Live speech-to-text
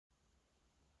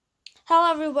Hello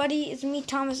everybody, it's me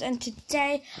Thomas, and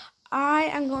today I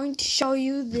am going to show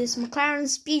you this McLaren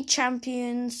Speed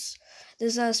Champions,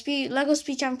 this Lego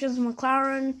Speed Champions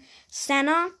McLaren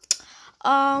Senna.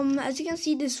 As you can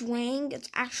see, this wing, it's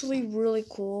actually really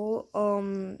cool.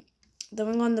 The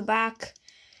wing on the back,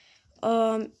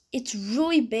 it's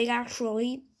really big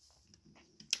actually.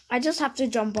 I just have to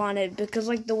jump on it because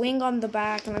like the wing on the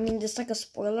back, and I mean there's like a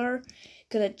spoiler, you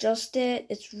could adjust it.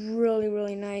 It's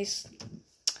really nice.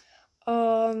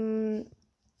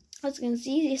 As you can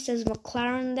see, it says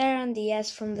McLaren there, and the S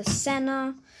from the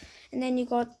Senna, and then you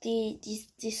got the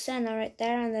Senna right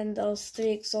there, and then those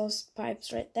three exhaust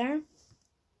pipes right there.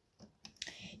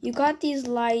 You got these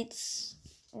lights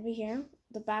over here,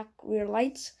 the back rear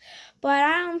lights, but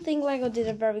I don't think Lego did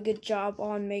a very good job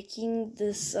on making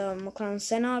this McLaren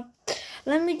Senna.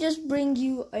 Let me just bring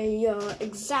you a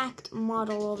exact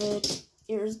model of it.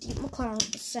 Here's the McLaren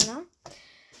Senna.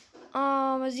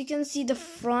 As you can see, the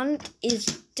front is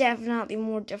definitely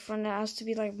more different. It has to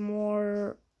be like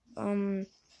more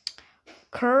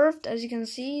curved. As you can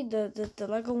see, the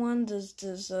Lego one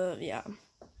does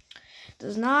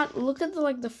not. Look at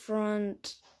the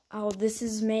front, how this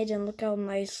is made, and look how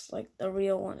nice like the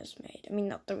real one is made. I mean,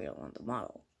 not the real one, the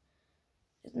model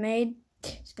is made.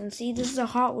 As you can see, this is a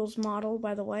Hot Wheels model,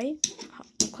 by the way.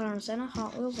 McLaren Senna,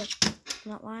 Hot Wheels, like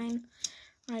that line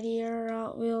right here,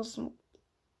 Hot Wheels.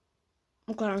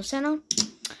 McLaren Senna.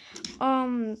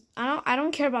 I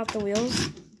don't care about the wheels,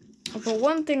 but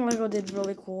one thing Lego did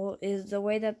really cool is the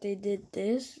way that they did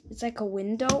this. It's like a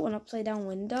window, an upside down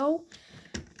window.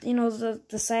 You know,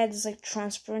 the side is like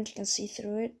transparent. You can see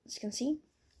through it. As you can see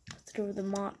through the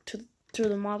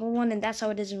model one, and that's how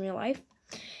it is in real life.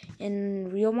 In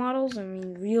real models, I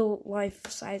mean real life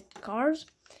size cars.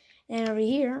 And over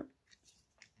here,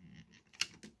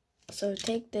 so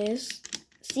take this.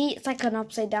 See, it's like an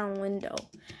upside down window.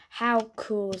 How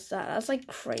cool is that? That's like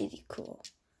crazy cool.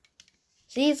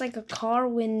 See, it's like a car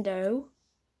window.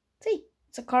 See,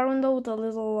 it's a car window with a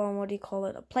little, what do you call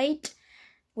it? A plate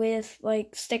with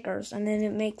like stickers. And then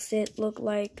it makes it look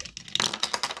like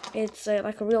it's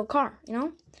like a real car, you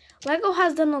know? Lego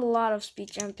has done a lot of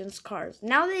Speed Champions cars.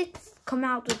 Now they've come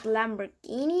out with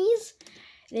Lamborghinis.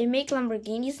 They make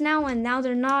Lamborghinis now, and now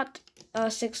they're not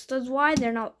 6 studs wide.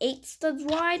 They're now 8 studs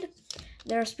wide.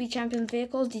 Their Speed Champions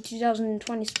vehicles, the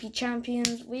 2020 Speed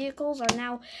Champions vehicles, are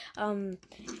now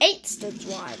 8 studs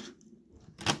wide.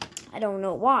 I don't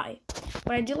know why,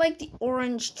 but I do like the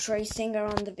orange tracing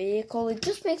around the vehicle. It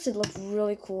just makes it look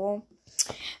really cool.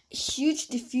 Huge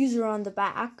diffuser on the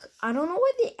back. I don't know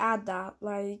why they add that.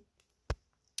 Like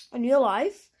in real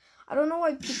life, I don't know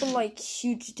why people like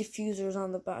huge diffusers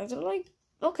on the back. They're like,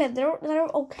 okay, they're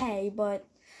okay, but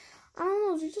I don't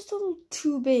know. They're just a little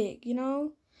too big, you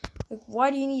know. Like,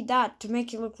 why do you need that to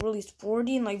make it look really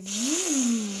sporty and like,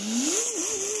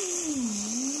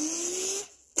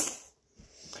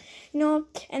 you know?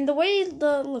 And the way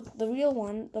the real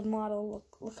one, the model,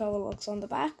 look how it looks on the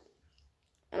back,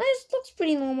 and it looks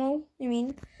pretty normal. I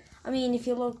mean, if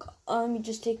you look, let me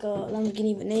just take a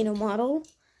Lamborghini Veneno model.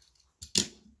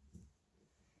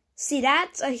 See,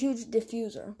 that's a huge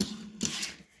diffuser.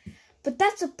 But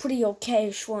that's a pretty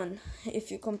okay-ish one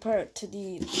if you compare it to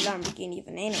the Lamborghini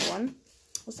Veneno one.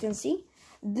 As you can see,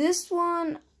 this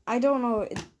one, I don't know,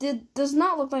 it does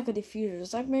not look like a diffuser.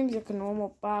 It's like maybe like a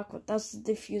normal back, but that's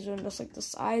the diffuser, and that's like the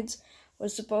sides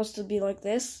was supposed to be like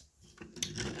this.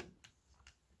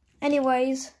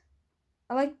 Anyways,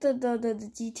 I like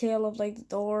the detail of like the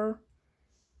door.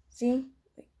 See,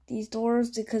 like these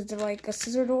doors, because they're like a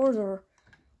scissor doors or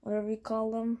whatever you call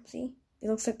them. See. It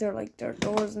looks like they're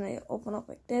doors, and they open up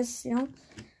like this, you know.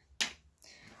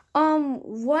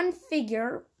 One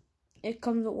figure. It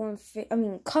comes with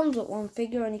one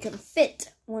figure, and you can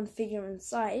fit one figure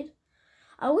inside.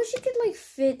 I wish you could like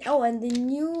fit. Oh, and the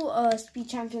new Speed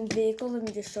Champion vehicle. Let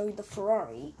me just show you the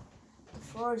Ferrari. The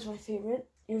Ferrari is my favorite.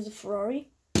 Here's the Ferrari.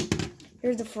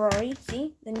 Here's the Ferrari.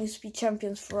 See, the new Speed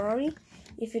Champions Ferrari.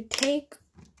 If you take,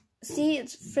 see, it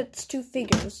fits 2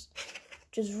 figures.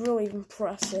 Which is really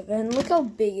impressive, and look how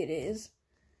big it is.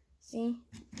 See,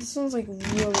 this one's like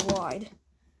really wide.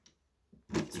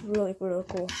 It's really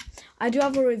cool. I do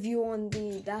have a review on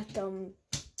the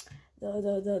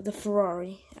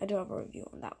Ferrari. I do have a review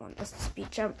on that one. That's the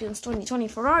Speed Champions 2020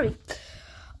 Ferrari.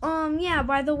 Yeah.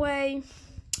 By the way,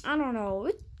 I don't know.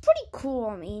 It's pretty cool.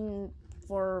 I mean,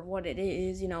 for what it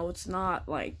is, you know, it's not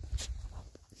like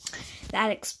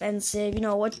that expensive. You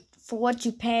know for what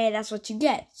you pay, that's what you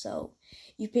get. So.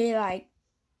 You pay like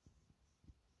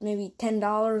maybe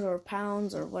 $10 or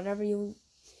pounds or wherever you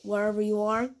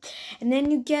are, and then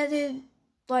you get it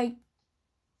like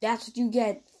that's what you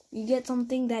get You get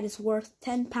something that is worth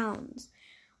 £10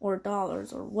 or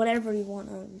dollars or whatever you want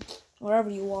wherever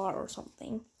you are or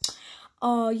something.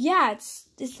 Yeah,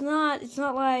 it's not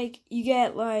like you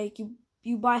get like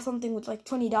you buy something with like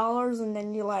 $20 and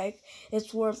then you're like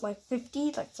it's worth like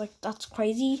 50. That's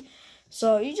crazy.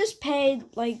 So you just paid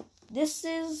like, this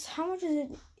is, how much is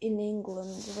it in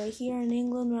England? Right here in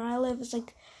England where I live, it's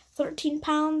like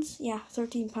 £13. Yeah,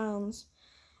 £13.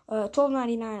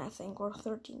 $12.99 I think, or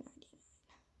 $13.99.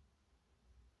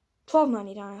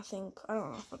 $12.99 I think. I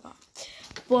don't know, I forgot.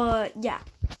 But yeah,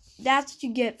 that's what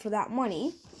you get for that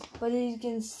money. But as you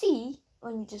can see,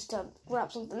 let me just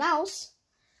grab something else.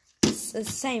 It's the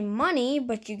same money,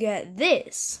 but you get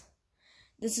this.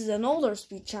 This is an older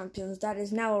Speed Champions that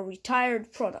is now a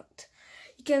retired product.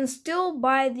 You can still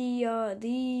buy the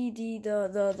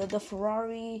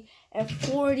Ferrari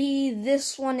F40,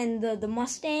 this one, and the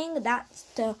Mustang. That's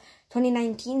the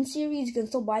 2019 series. You can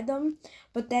still buy them,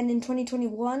 but then in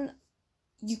 2021,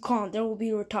 you can't. They will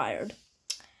be retired.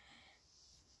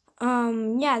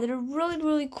 Yeah, they're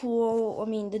really cool. I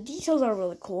mean, the details are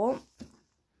really cool.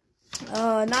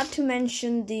 Not to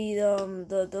mention this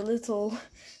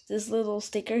little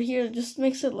sticker here just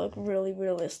makes it look really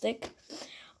realistic.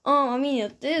 I mean,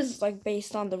 it is like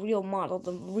based on the real model,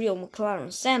 the real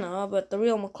McLaren Senna, but the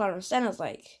real McLaren Senna is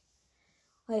like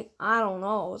I don't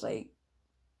know, it's like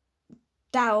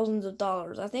thousands of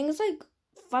dollars. I think it's like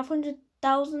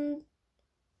 500,000,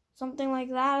 something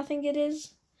like that. I think it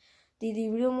is.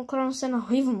 The real McLaren Senna,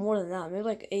 even more than that, maybe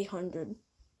like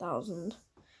 $800,000,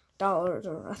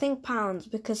 or I think pounds,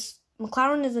 because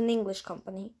McLaren is an English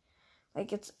company.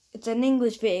 Like it's an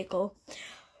English vehicle.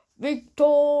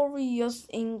 Victorious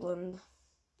England.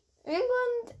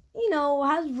 England, you know,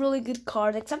 has really good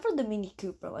cars, except for the Mini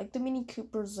Cooper. Like, the Mini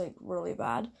Cooper's, like, really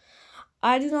bad.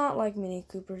 I do not like Mini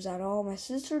Coopers at all. My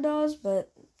sister does,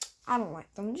 but I don't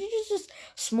like them. They're just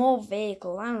small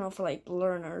vehicle. I don't know, for, like,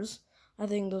 learners. I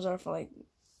think those are for, like,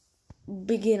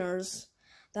 beginners.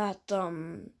 That,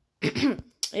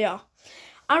 yeah.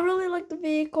 I really like the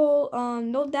vehicle.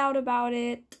 No doubt about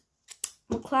it.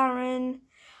 McLaren.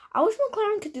 I wish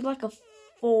McLaren could do like a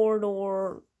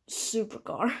 4-door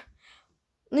supercar.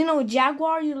 You know,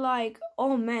 Jaguar, you're like,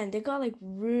 oh man, they only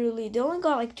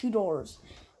got like 2 doors.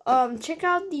 Check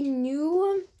out the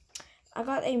new, I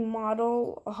got a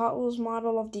Hot Wheels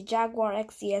model of the Jaguar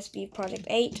XCSB Project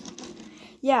 8.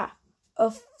 Yeah, a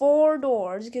 4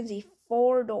 doors. You can see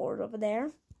 4 doors over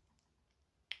there.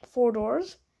 4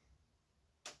 doors.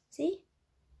 See?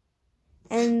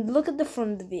 And look at the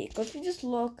front of the vehicle. If you just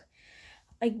look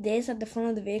like this at the front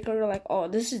of the vehicle, you're like, oh,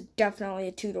 this is definitely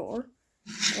a 2-door.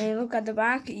 And you look at the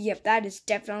back, yep, that is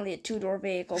definitely a 2-door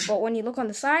vehicle. But when you look on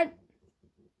the side,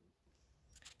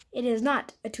 it is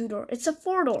not a 2-door. It's a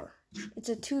 4-door. It's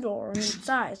a 2-door on each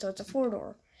side, so it's a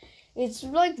 4-door. It's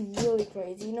like really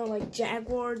crazy. You know, like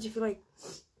Jaguars, if you like.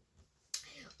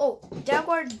 Oh,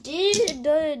 Jaguar did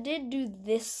do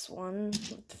this one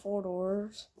with 4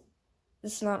 doors.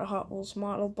 This is not a Hot Wheels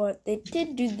model, but they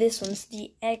did do this one. It's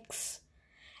the XJ.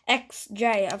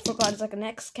 I forgot. It's like an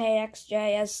XK,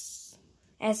 XJ,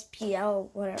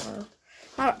 SPL, whatever.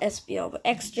 Not SPL, but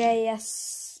XJ,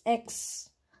 X,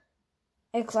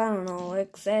 I don't know,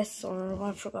 XS, or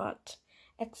I forgot.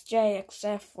 XJ,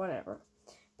 XF, whatever.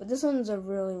 But this one's a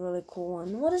really cool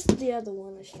one. What is the other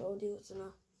one I showed you?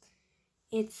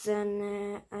 It's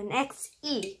an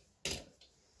XE.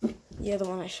 The other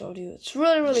one I showed you. It's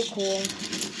really cool.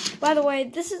 By the way,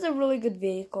 this is a really good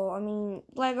vehicle. I mean,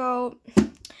 Lego,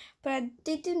 but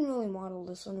they didn't really model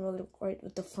this one really great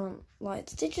with the front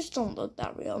lights. They just don't look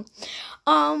that real.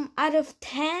 Out of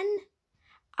 10,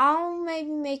 I'll maybe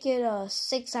make it a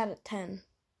 6 out of 10.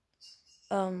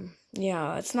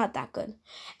 Yeah, it's not that good.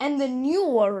 And the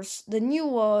newest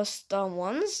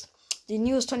ones, the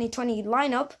newest 2020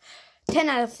 lineup, 10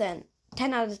 out of 10.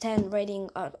 10 out of 10 rating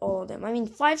at all of them. I mean,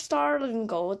 5-star, let me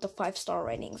go with the 5-star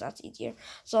ratings. That's easier.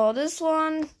 So this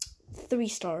one, 3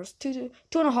 stars.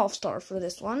 2.5 stars for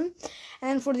this one.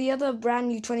 And for the other brand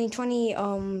new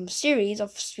 2020 series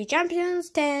of Speed Champions,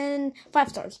 5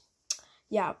 stars.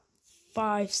 Yeah,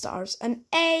 5 stars. An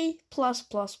A+++.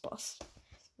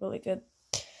 Really good.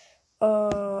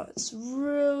 It's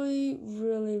really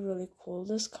cool.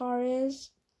 This car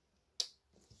is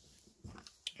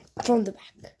from the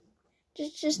back.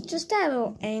 Just that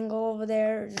little angle over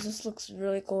there, it just looks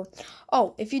really cool.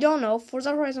 Oh, if you don't know,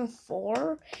 Forza Horizon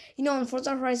 4, you know, in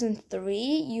Forza Horizon 3,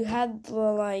 you had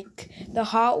the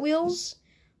Hot Wheels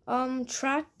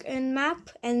track and map,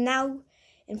 and now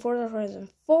in Forza Horizon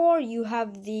 4, you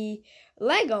have the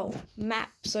Lego map.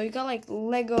 So you got like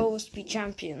Lego Speed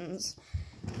Champions.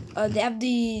 They have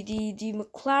the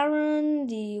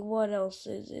McLaren. What else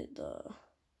is it? The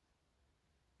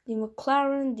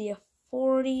McLaren, the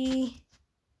F40.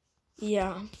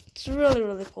 Yeah, it's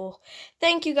really cool.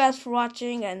 Thank you guys for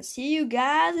watching, and see you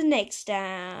guys next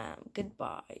time.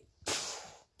 Goodbye.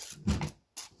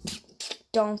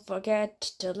 Don't forget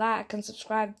to like and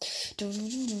subscribe.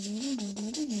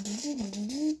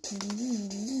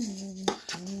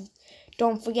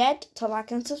 Don't forget to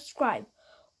like and subscribe,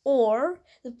 or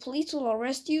the police will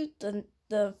arrest you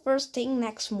the first thing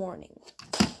next morning.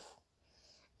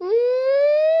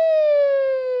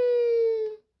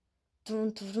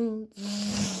 Dun, dun, dun.